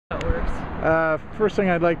First thing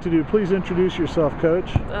I'd like to do, please introduce yourself, Coach.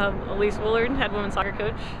 Alese, Woolard, head women's soccer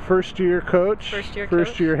coach. First year coach?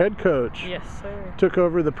 First year head coach. Yes, sir. Took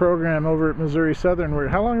over the program over at Missouri Southern.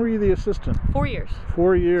 How long were you the assistant? 4 years.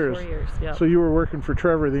 4 years. 4 years, yeah. So you were working for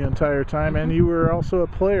Trevor the entire time, and you were also a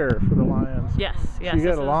player for the Lions. Yes, yes. So you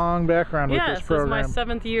got a long background with this program. Yes, this is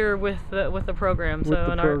my 7th year with the program.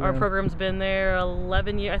 Our program's been there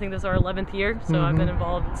 11 years. I think this is our 11th year, so I've been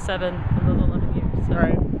involved 7 of those 11 years. So. All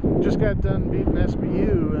right. Just got done beating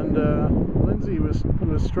SBU, and Lindsay was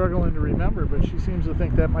struggling to remember, but she seems to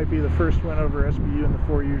think that might be the first win over SBU in the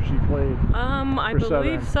 4 years she played. I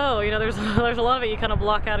believe so. You know, there's a lot of it you kind of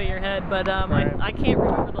block out of your head, but right. I can't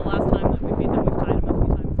remember the last time that we beat them. We've tied them a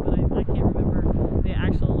few times, but I can't remember the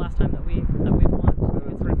actual last time that we won. So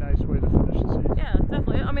it's a pretty nice way to finish the season. Yeah,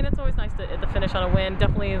 definitely. I mean, it's always nice to finish on a win.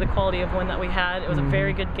 Definitely the quality of win that we had. It was a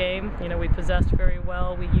very good game. You know, we possessed very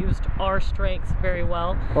well. We used our strengths very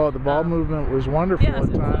well. Oh, the ball movement was wonderful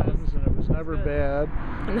at times, and it was never bad.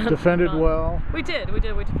 Defended well. We did. We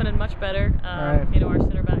defended much better. Right. You know, our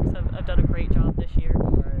center backs have done a great job this year,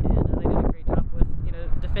 and they did a great job with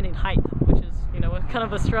defending height, which is kind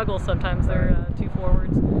of a struggle sometimes. They're 2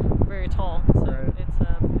 forwards, very tall. So it's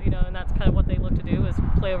and that's kind of what they look to do, is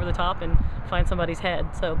play over the top and find somebody's head.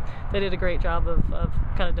 So they did a great job of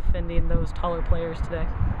kind of defending those taller players today.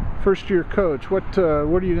 First year coach, what are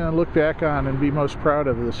you going to look back on and be most proud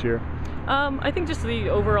of this year? I think just the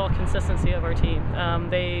overall consistency of our team.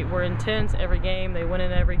 They were intense every game. They went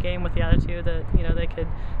in every game with the attitude that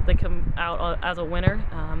they come out as a winner,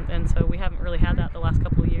 and so we haven't really had that the last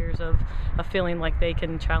couple of years of feeling like they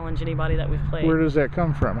can challenge anybody that we've played. Where does that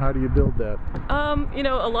come from? How do you build that?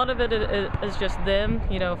 A lot of it is just them.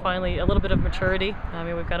 Finally a little bit of maturity. I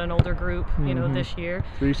mean, we've got an older group. This year.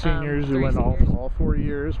 3 seniors who went all 4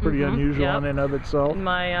 years. Pretty unusual in and of itself. And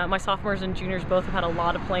my sophomores and juniors both have had a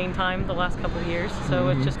lot of playing time the last couple of years, so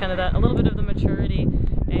it's just kind of a little bit of the maturity,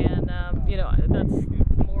 and that's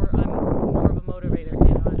I'm more of a motivator.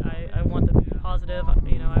 I want them to be positive.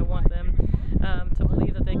 I want them to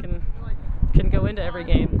believe that they can go into every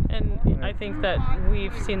game, and I think that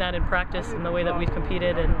we've seen that in practice and the way that we've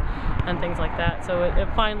competed and things like that. So it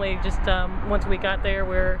finally just once we got there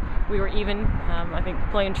where we were even, I think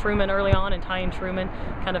playing Truman early on and tying Truman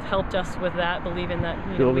kind of helped us with that, believing that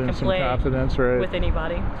we can play confidence, with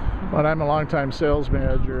anybody. Well, I'm a longtime sales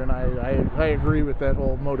manager, and I agree with that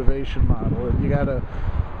whole motivation model. You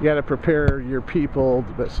gotta prepare your people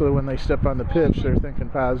so when they step on the pitch, they're thinking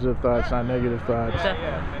positive thoughts, not negative thoughts.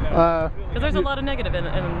 Because there's a lot of negative in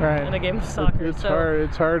a game of soccer. It's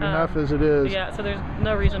hard enough as it is. Yeah, so there's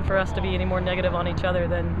no reason for us to be any more negative on each other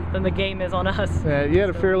than the game is on us. Yeah, you had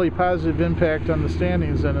a fairly positive impact on the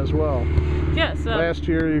standings then as well. Yes. Last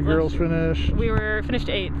year, you girls finished? We finished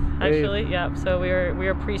 8th, actually. 8th. Yeah, so we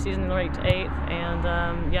were preseason ranked 8th,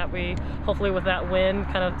 and we hopefully with that win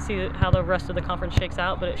kind of see how the rest of the conference shakes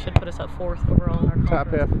out, but it should put us up 4th overall in our conference. Top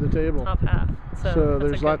half of the table. Top half. So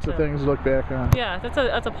there's lots of things to look back on. Yeah,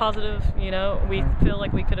 that's a positive. We feel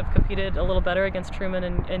like we could have competed a little better against Truman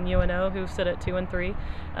and UNO, who sit at 2 and 3.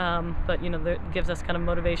 But that gives us kind of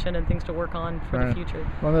motivation and things to work on for the future.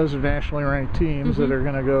 Well, those are nationally ranked teams that are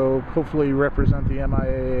going to go hopefully represent the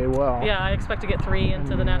MIAA well. Yeah, I expect to get 3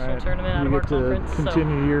 into the national tournament out of our conference. You get to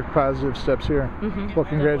continue your positive steps here. Well,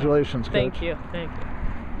 congratulations, Coach. Thank you.